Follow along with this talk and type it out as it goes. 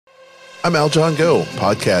I'm Al John Go,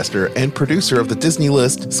 podcaster and producer of the Disney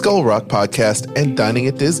List, Skull Rock podcast, and Dining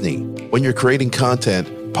at Disney. When you're creating content,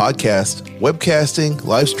 podcast, webcasting,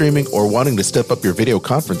 live streaming, or wanting to step up your video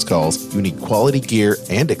conference calls, you need quality gear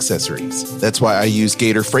and accessories. That's why I use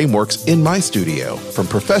Gator Frameworks in my studio. From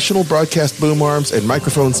professional broadcast boom arms and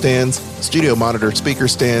microphone stands, studio monitor speaker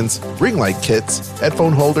stands, ring light kits,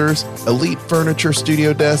 headphone holders, elite furniture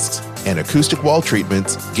studio desks, and acoustic wall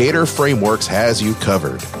treatments, Gator Frameworks has you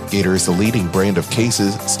covered. Gator is the leading brand of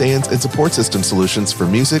cases, stands, and support system solutions for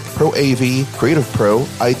music, Pro AV, Creative Pro,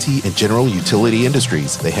 IT, and general utility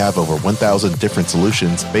industries. They have over 1,000 different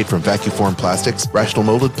solutions made from vacuum formed plastics, rational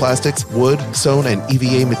molded plastics, wood, sewn, and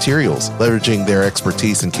EVA materials. Leveraging their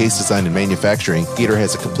expertise in case design and manufacturing, Gator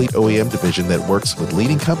has a complete OEM division that works with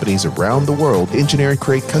leading companies around the world to engineer and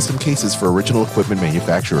create custom cases for original equipment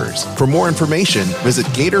manufacturers. For more information, visit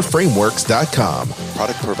GatorFrameworks.com.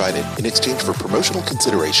 Product provided in exchange for promotional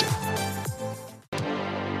consideration.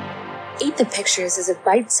 Eat the Pictures is a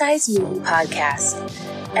bite-sized movie podcast.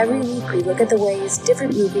 Every week we look at the ways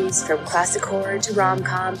different movies, from classic horror to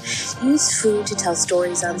rom-com, use food to tell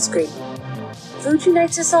stories on screen. Food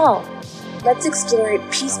unites us all. Let's explore it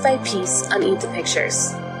piece by piece on Eat the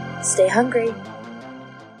Pictures. Stay hungry.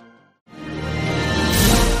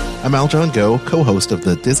 I'm Al John Go, co-host of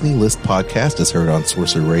the Disney List podcast, as heard on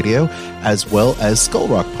Sorcerer Radio, as well as Skull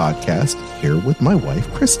Rock podcast, here with my wife,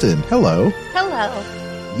 Kristen. Hello. Hello.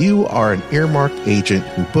 You are an earmarked agent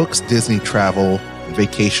who books Disney travel and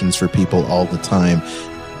vacations for people all the time.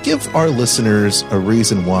 Give our listeners a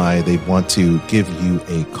reason why they want to give you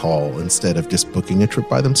a call instead of just booking a trip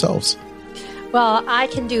by themselves. Well, I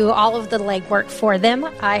can do all of the legwork for them.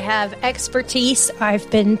 I have expertise. I've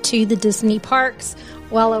been to the Disney parks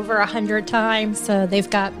well over 100 times, so they've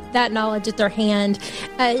got that knowledge at their hand,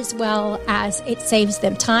 as well as it saves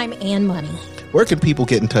them time and money. Where can people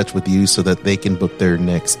get in touch with you so that they can book their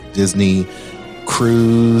next Disney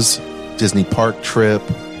cruise, Disney park trip,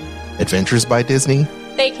 Adventures by Disney?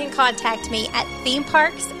 They can contact me at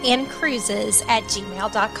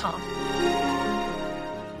themeparksandcruises@gmail.com.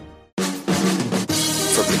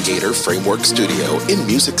 From the Gator Framework Studio in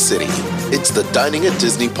Music City, it's the Dining at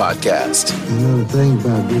Disney podcast. Another thing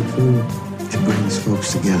about good food, it brings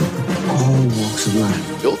folks together, all walks of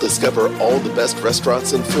life. You'll discover all the best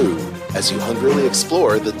restaurants and food as you hungrily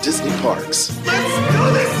explore the Disney parks. Let's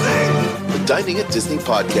do this thing! The Dining at Disney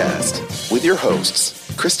podcast with your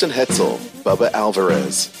hosts, Kristen Hetzel, Bubba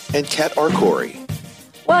Alvarez, and Kat Arcori.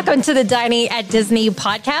 Welcome to the Dining at Disney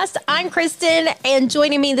podcast. I'm Kristen, and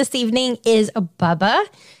joining me this evening is Bubba.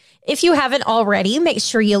 If you haven't already, make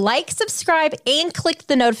sure you like, subscribe, and click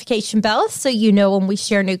the notification bell so you know when we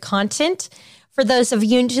share new content. For those of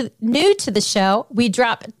you new to the show, we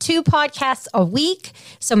drop 2 podcasts a week,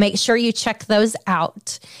 so make sure you check those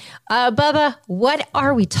out. Bubba, what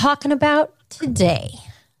are we talking about today?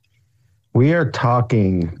 We are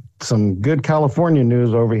talking some good California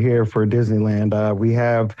news over here for Disneyland. We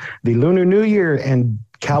have the Lunar New Year, and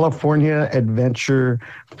California Adventure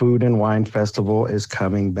Food and Wine Festival is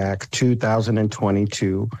coming back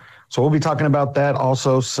 2022. So we'll be talking about that.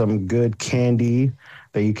 Also, some good candy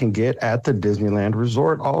that you can get at the Disneyland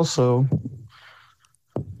Resort also.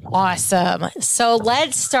 Awesome. So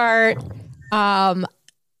let's start and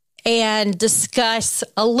discuss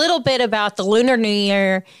a little bit about the Lunar New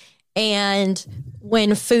Year and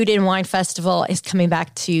when Food and Wine Festival is coming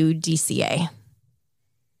back to DCA.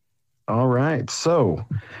 All right. So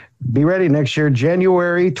be ready next year,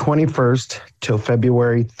 January 21st till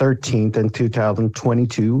February 13th in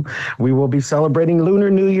 2022. We will be celebrating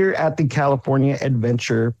Lunar New Year at the California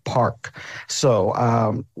Adventure Park. So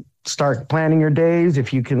start planning your days.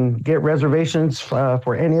 If you can get reservations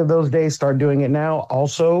for any of those days, start doing it now.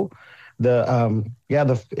 Also, the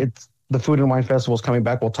Food and Wine Festival is coming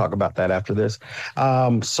back. We'll talk about that after this.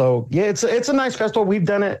 It's a nice festival. We've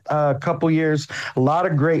done it a couple years. A lot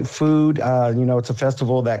of great food. It's a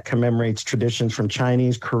festival that commemorates traditions from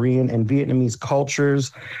Chinese, Korean, and Vietnamese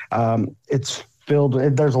cultures. It's filled.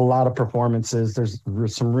 There's a lot of performances. There's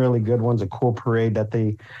some really good ones. A cool parade that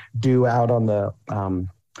they do out on the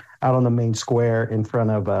main square in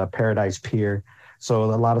front of Paradise Pier. So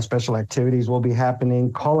a lot of special activities will be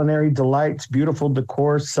happening, culinary delights, beautiful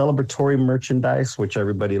decor, celebratory merchandise, which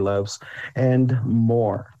everybody loves, and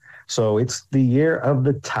more. So it's the year of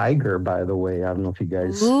the tiger, by the way. I don't know if you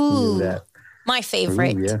guys knew that. My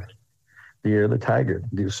favorite. Ooh, yeah. The year of the tiger.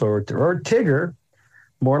 Or Tigger,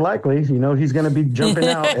 more likely. He's going to be jumping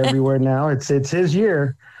out everywhere now. It's his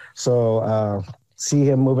year. So see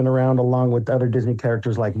him moving around along with other Disney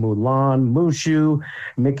characters like Mulan, Mushu,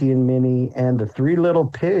 Mickey and Minnie, and the 3 Little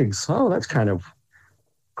Pigs. Oh, that's kind of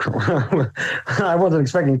I wasn't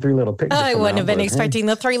expecting Three Little Pigs. I wouldn't have been expecting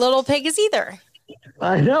the Three Little Pigs either.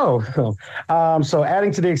 I know. So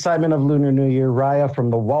adding to the excitement of Lunar New Year, Raya from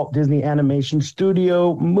the Walt Disney Animation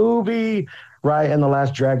Studio movie, Raya and the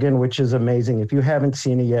Last Dragon, which is amazing. If you haven't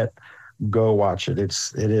seen it yet, go watch it. It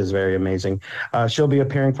is very amazing. She'll be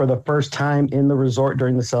appearing for the first time in the resort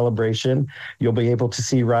during the celebration. You'll be able to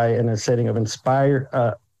see Raya in a setting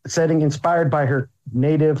inspired by her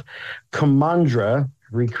native Kamandra,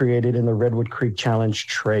 recreated in the Redwood Creek Challenge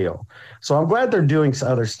Trail. So I'm glad they're doing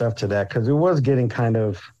some other stuff to that, because it was getting kind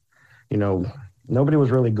of, nobody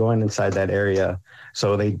was really going inside that area.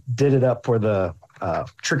 So they did it up for the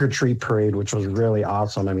trick-or-treat parade, which was really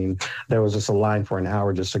awesome. I mean, there was just a line for an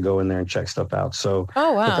hour just to go in there and check stuff out. So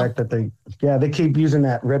the fact that they keep using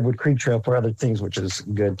that Redwood Creek Trail for other things, which is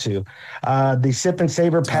good too. The Sip and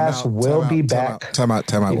Savor Pass will be back. Time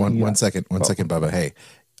out. One second, Bubba. Hey,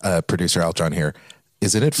 producer Altron here.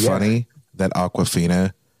 Isn't it funny that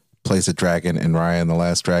Awkwafina plays a dragon in Raya and the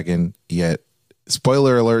Last Dragon, yet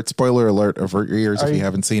spoiler alert, avert your ears if you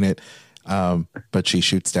haven't seen it, but she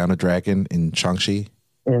shoots down a dragon in Shang-Chi?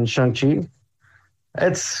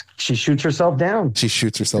 She shoots herself down.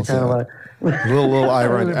 Little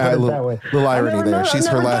irony there. She's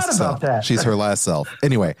her last self. She's her last self.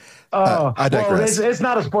 Anyway, I digress. Well, it's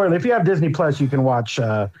not a spoiler. If you have Disney Plus, you can watch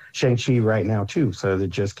Shang-Chi right now too. So it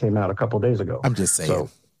just came out a couple of days ago. I'm just saying. So,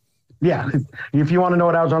 yeah, if you want to know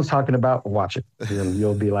what Aljon's talking about, watch it. And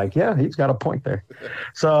you'll be like, yeah, he's got a point there.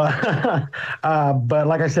 So, but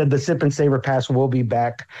like I said, the Sip and Savor Pass will be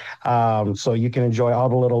back. So you can enjoy all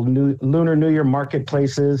the little Lunar New Year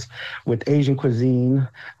marketplaces with Asian cuisine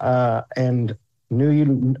and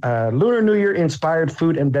Lunar New Year inspired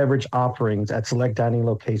food and beverage offerings at select dining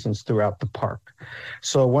locations throughout the park.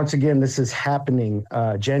 So once again, this is happening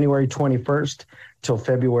January 21st till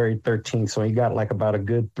February 13th. So you got like about a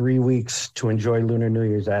good 3 weeks to enjoy Lunar New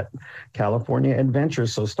Year's at California Adventure.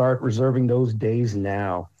 So start reserving those days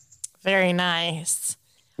now. Very nice.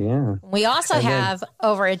 Yeah. We also have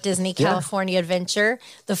over at Disney California Adventure,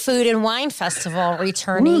 the Food and Wine Festival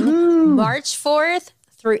returning March 4th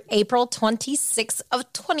through April 26th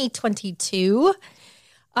of 2022.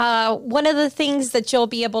 One of the things that you'll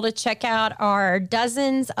be able to check out are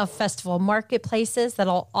dozens of festival marketplaces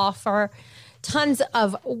that'll offer tons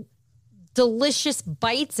of delicious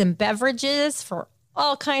bites and beverages for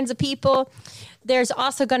all kinds of people. There's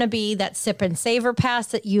also going to be that Sip and Savor Pass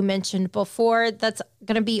that you mentioned before that's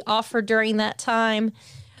going to be offered during that time.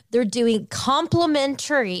 They're doing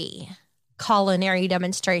complimentary culinary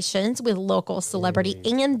demonstrations with local celebrity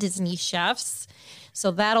and Disney chefs.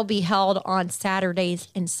 So that'll be held on Saturdays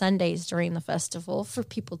and Sundays during the festival for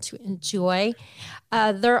people to enjoy.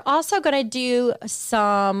 They're also going to do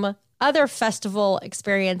some other festival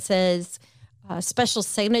experiences, special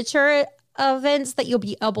signature events that you'll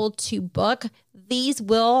be able to book. These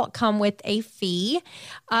will come with a fee.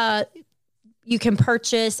 You can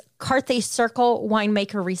purchase Carthay Circle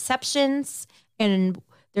winemaker receptions, and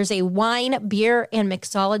there's a wine, beer, and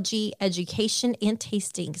mixology education and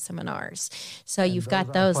tasting seminars. So you've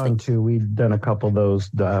got those. Fun too. We've done a couple of those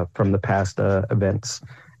from the past events,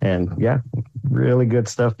 and really good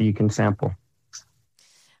stuff that you can sample.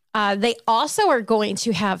 They also are going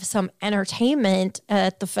to have some entertainment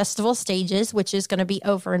at the festival stages, which is going to be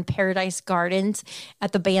over in Paradise Gardens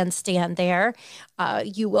at the bandstand there.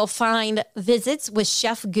 You will find visits with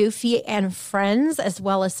Chef Goofy and friends, as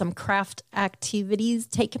well as some craft activities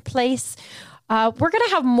taking place. We're going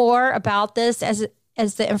to have more about this as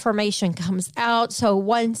the information comes out. So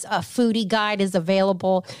once a foodie guide is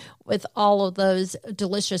available with all of those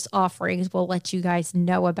delicious offerings, we'll let you guys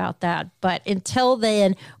know about that. But until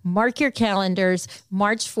then, mark your calendars.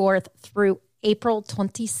 March 4th through April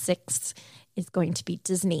 26th is going to be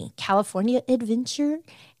Disney California Adventure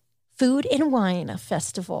Food and Wine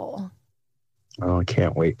Festival. Oh, I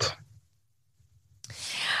can't wait.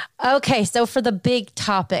 Okay, so for the big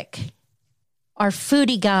topic, our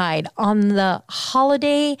foodie guide on the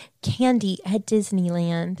holiday candy at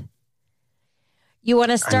Disneyland. You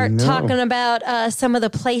want to start talking about some of the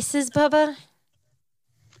places, Bubba?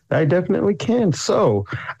 I definitely can. So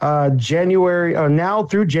now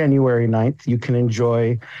through January 9th, you can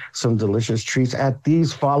enjoy some delicious treats at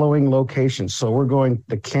these following locations. So we're going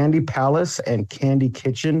the Candy Palace and Candy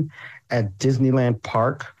Kitchen at Disneyland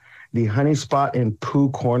Park, the Honey Spot and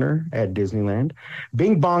Pooh Corner at Disneyland,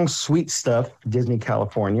 Bing Bong Sweet Stuff, Disney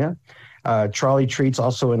California, Trolley Treats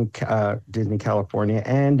also in Disney California,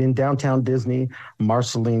 and in downtown Disney,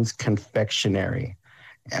 Marceline's Confectionery.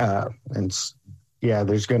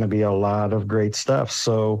 There's going to be a lot of great stuff.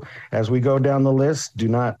 So as we go down the list, do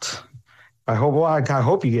not I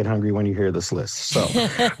hope you get hungry when you hear this list. So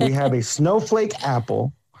we have a snowflake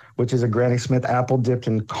apple, which is a Granny Smith apple dipped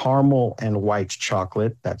in caramel and white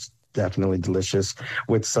chocolate. That's definitely delicious,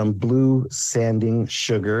 with some blue sanding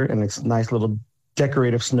sugar, and it's nice little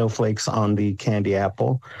decorative snowflakes on the candy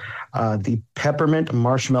apple. The peppermint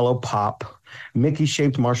marshmallow pop,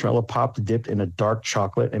 Mickey-shaped marshmallow pop dipped in a dark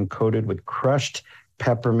chocolate and coated with crushed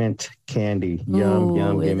peppermint candy. Yum,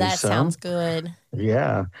 yum, give me some. That sounds good.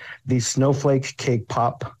 Yeah. The snowflake cake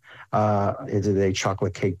pop is a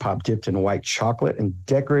chocolate cake pop dipped in white chocolate and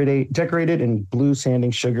decorated in blue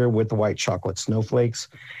sanding sugar with white chocolate snowflakes.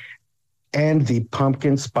 And the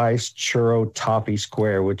pumpkin spice churro toffee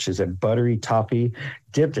square, which is a buttery toffee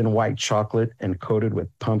dipped in white chocolate and coated with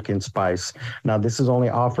pumpkin spice. Now, this is only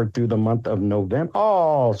offered through the month of November.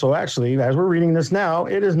 Oh, so actually, as we're reading this now,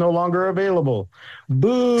 it is no longer available.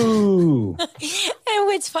 Boo! And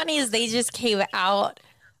what's funny is they just came out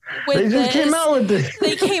with They just came out with this.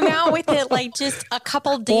 They came out with it like just a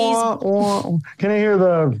couple days. Can I hear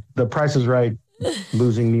the Price is Right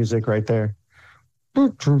losing music right there?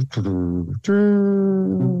 Thank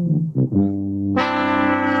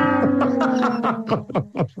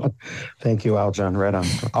you, Aljon. Right on.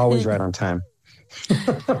 Always right on time. That's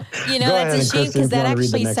a shame because that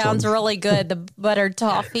actually sounds really good. The buttered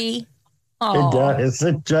toffee. Oh. It does.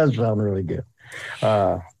 It does sound really good.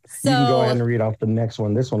 You can go ahead and read off the next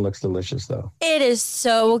one. This one looks delicious, though. It is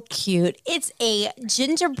so cute. It's a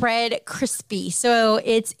gingerbread crispy. So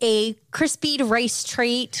it's a crispied rice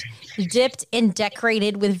treat dipped and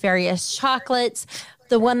decorated with various chocolates.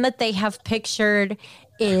 The one that they have pictured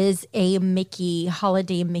is a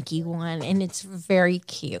holiday Mickey one, and it's very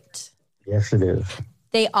cute. Yes, it is.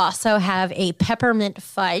 They also have a peppermint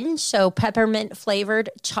fudge, so peppermint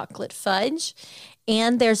flavored chocolate fudge.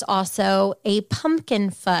 And there's also a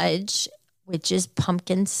pumpkin fudge, which is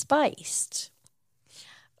pumpkin spiced.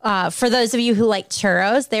 For those of you who like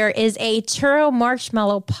churros, there is a churro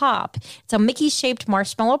marshmallow pop. It's a Mickey-shaped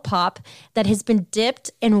marshmallow pop that has been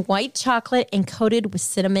dipped in white chocolate and coated with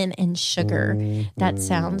cinnamon and sugar. That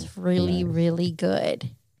sounds really, really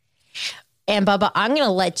good. And Bubba, I'm going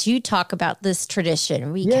to let you talk about this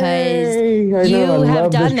tradition because you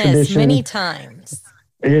have done this many times.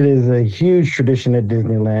 It is a huge tradition at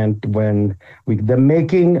Disneyland when the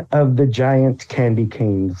making of the giant candy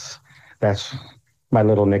canes. That's my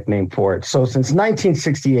little nickname for it. So since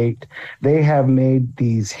 1968, they have made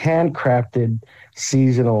these handcrafted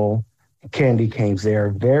seasonal candy canes. They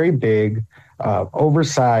are very big,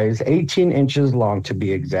 oversized, 18 inches long to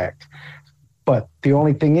be exact. But the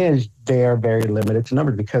only thing is they are very limited to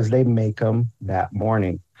numbers because they make them that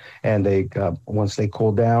morning. And they once they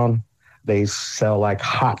cool down, they sell like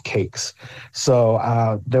hotcakes.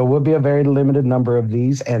 So there will be a very limited number of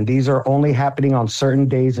these, and these are only happening on certain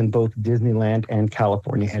days in both Disneyland and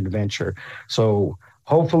California Adventure. So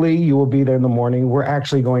hopefully you will be there in the morning.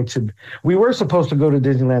 We were supposed to go to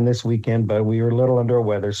Disneyland this weekend, but we were a little under the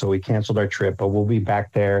weather, so we canceled our trip, but we'll be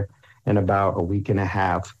back there in about a week and a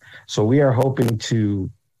half. So we are hoping to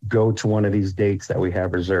go to one of these dates that we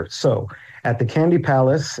have reserved. So at the Candy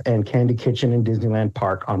Palace and Candy Kitchen in Disneyland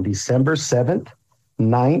Park on December 7th,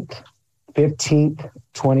 9th, 15th,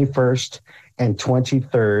 21st, and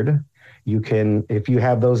 23rd, you can, if you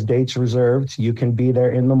have those dates reserved, you can be there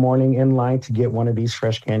in the morning in line to get one of these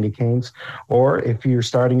fresh candy canes. Or if you're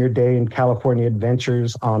starting your day in California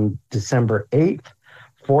Adventures on December 8th,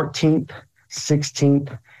 14th,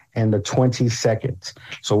 16th, and the 22nd.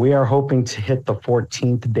 So we are hoping to hit the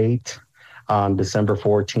 14th date on December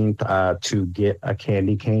 14th to get a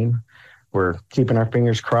candy cane. We're keeping our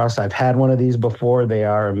fingers crossed. I've had one of these before. They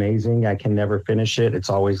are amazing. I can never finish it. It's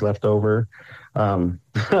always left over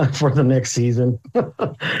for the next season.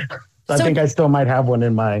 I think I still might have one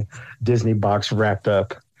in my Disney box wrapped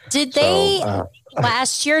up. Did they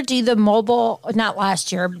last year do the mobile, not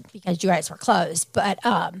last year because you guys were closed, but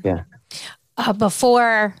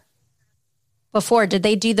before, did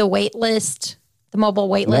they do the wait list? The mobile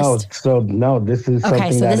wait list? No, this is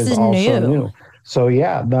something that is also new. So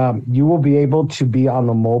you will be able to be on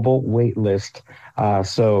the mobile wait list.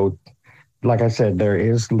 So like I said, there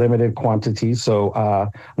is limited quantity.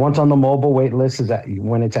 So once on the mobile wait list,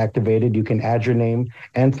 when it's activated, you can add your name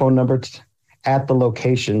and phone number at the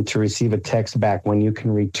location to receive a text back when you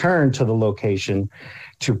can return to the location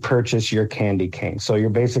to purchase your candy cane. So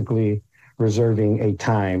you're basically reserving a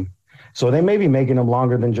time. So they may be making them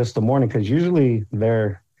longer than just the morning because usually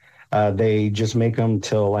they just make them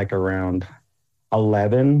till like around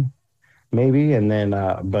 11 maybe, and then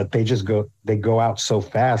but they go out so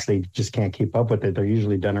fast they just can't keep up with it. They're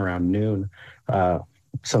usually done around noon,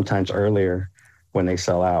 sometimes earlier. when they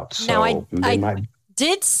sell out. So now, I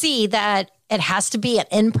did see that it has to be an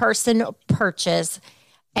in-person purchase,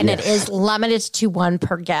 and Yes. it is limited to one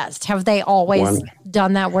per guest. Have they always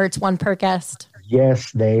done that where it's one per guest?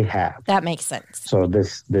 Yes, they have. That makes sense. So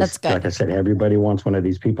this, That's good. like I said, everybody wants one of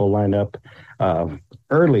these. People lined up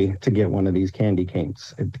early to get one of these candy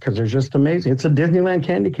canes because they're just amazing. It's a Disneyland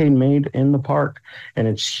candy cane made in the park, and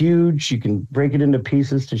it's huge. You can break it into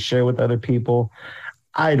pieces to share with other people.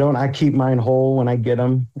 I keep mine whole when I get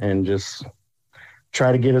them and just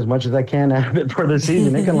try to get as much as I can out of it for the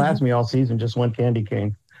season. It can last me all season, just one candy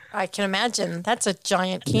cane. I can imagine. That's a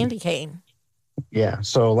giant candy cane. Yeah.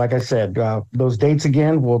 So like I said, those dates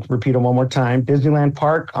again, we'll repeat them one more time. Disneyland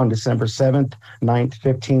Park on December 7th, 9th,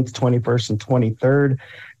 15th, 21st, and 23rd.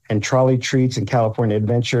 And Trolley Treats and California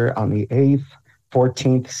Adventure on the 8th,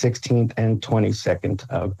 14th, 16th, and 22nd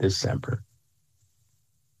of December.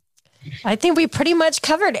 I think we pretty much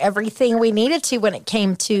covered everything we needed to when it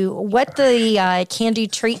came to what the candy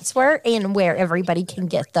treats were and where everybody can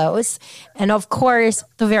get those. And of course,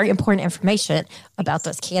 the very important information about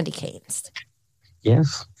those candy canes.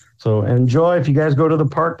 Yes. So enjoy. If you guys go to the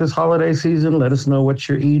park this holiday season, let us know what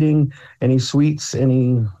you're eating, any sweets,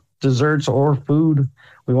 any desserts or food.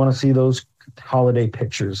 We want to see those holiday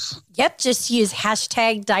pictures. Yep. Just use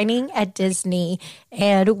hashtag dining at Disney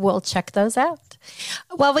and we'll check those out.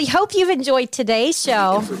 Well, we hope you've enjoyed today's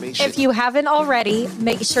show. If you haven't already,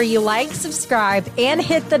 make sure you like, subscribe, and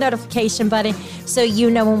hit the notification button so you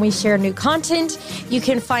know when we share new content. You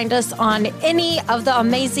can find us on any of the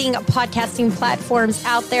amazing podcasting platforms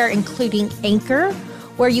out there, including Anchor,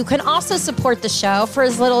 where you can also support the show for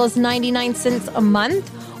as little as 99 cents a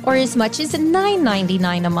month or as much as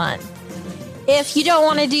 $9.99 a month. If you don't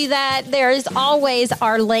want to do that, there's always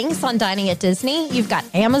our links on Dining at Disney. You've got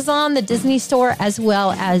Amazon, the Disney Store, as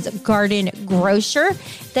well as Garden Grocer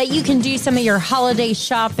that you can do some of your holiday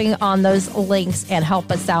shopping on those links and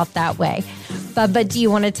help us out that way. But do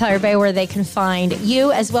you want to tell everybody where they can find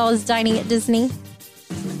you as well as Dining at Disney?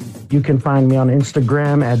 You can find me on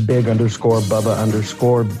Instagram at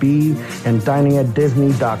big_Bubba_B and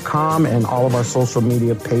diningatdisney.com and all of our social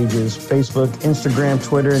media pages, Facebook, Instagram,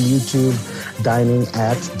 Twitter, and YouTube, Dining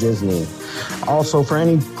at Disney. Also, for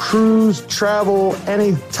any cruise, travel,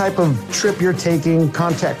 any type of trip you're taking,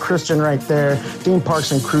 contact Kristen right there,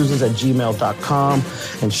 themeparksandcruises@gmail.com,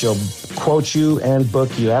 and she'll quote you and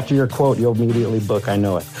book you. After your quote, you'll immediately book. I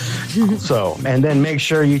know it. So, and then make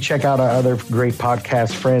sure you check out our other great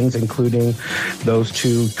podcast friends, including those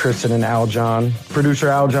two, Kristen and Aljon. Producer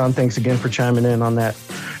Aljon, thanks again for chiming in on that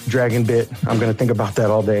dragon bit. I'm going to think about that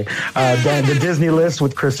all day. The Disney List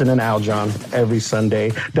with Kristen and Aljon every Sunday.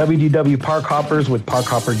 WDW Park Hoppers with Park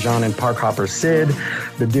Hopper John and Park Hopper Sid.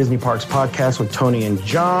 The Disney Parks Podcast with Tony and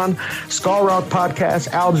John. Skull Rock Podcast,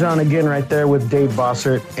 Aljon again right there with Dave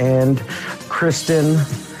Bossert and Kristen.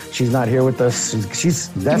 She's not here with us.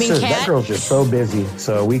 That girl's just so busy.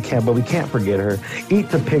 So we can't forget her. Eat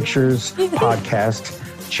the Pictures podcast.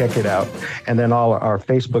 Check it out. And then all our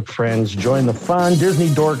Facebook friends, join the fun. Disney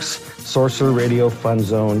Dorks, Sorcerer Radio Fun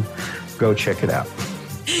Zone. Go check it out.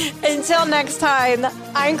 Until next time,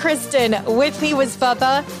 I'm Kristen. With me was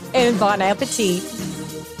Bubba, and bon appetit.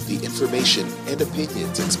 The information and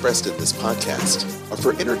opinions expressed in this podcast are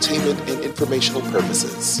for entertainment and informational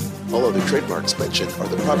purposes. All other trademarks mentioned are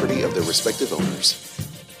the property of their respective owners.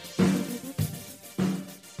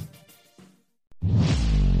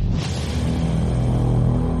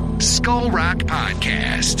 Skull Rock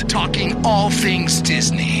Podcast, talking all things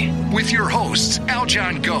Disney, with your hosts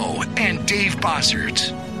Aljon Go and Dave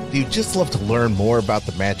Bossert. Do you just love to learn more about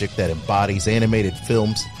the magic that embodies animated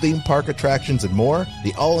films, theme park attractions, and more?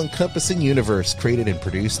 The all-encompassing universe created and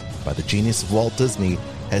produced by the genius of Walt Disney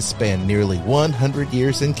has spanned nearly 100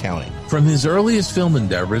 years and counting. From his earliest film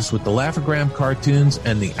endeavors with the Laugh-O-Gram cartoons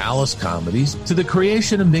and the Alice comedies, to the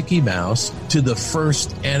creation of Mickey Mouse, to the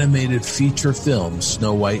first animated feature film,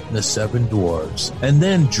 Snow White and the Seven Dwarfs, and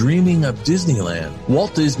then dreaming up Disneyland,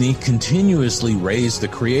 Walt Disney continuously raised the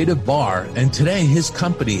creative bar, and today his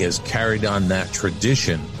company has carried on that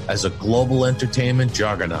tradition as a global entertainment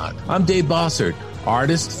juggernaut. I'm Dave Bossert,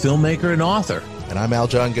 artist, filmmaker, and author. And I'm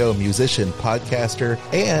Aljon Go, musician, podcaster,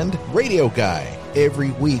 and radio guy.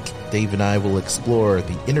 Every week, Dave and I will explore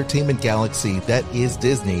the entertainment galaxy that is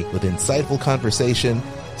Disney with insightful conversation,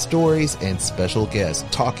 stories, and special guests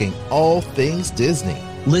talking all things Disney.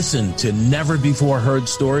 Listen to never-before-heard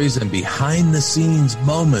stories and behind-the-scenes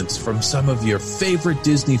moments from some of your favorite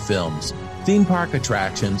Disney films. theme park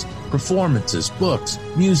attractions, performances, books,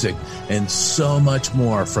 music, and so much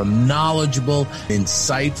more from knowledgeable,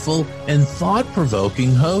 insightful, and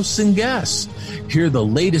thought-provoking hosts and guests. Hear the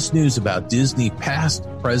latest news about Disney past,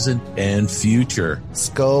 present, and future.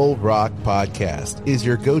 Skull Rock Podcast is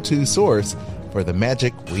your go-to source for the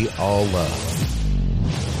magic we all love.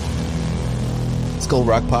 Skull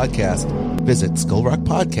Rock Podcast. Visit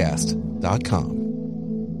skullrockpodcast.com.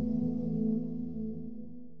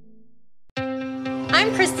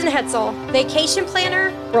 I'm Kristen Hetzel, vacation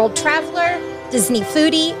planner, world traveler, Disney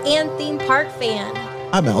foodie, and theme park fan.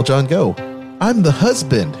 I'm Aljon Go. I'm the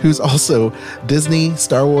husband who's also Disney,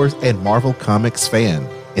 Star Wars, and Marvel Comics fan.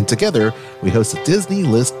 And together, we host a Disney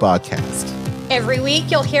List podcast. Every week,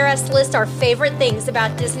 you'll hear us list our favorite things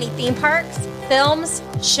about Disney theme parks, films,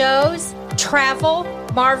 shows, travel,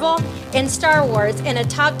 Marvel, and Star Wars in a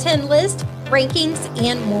top 10 list, rankings,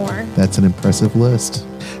 and more. That's an impressive list.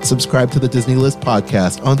 Subscribe to the Disney List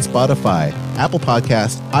podcast on Spotify, Apple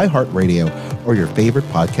Podcasts, iHeartRadio, or your favorite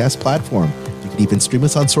podcast platform. You can even stream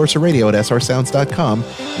us on Sorcerer Radio at srsounds.com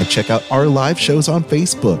and check out our live shows on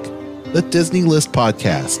Facebook. The Disney List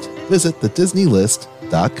podcast. Visit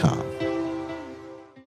thedisneylist.com.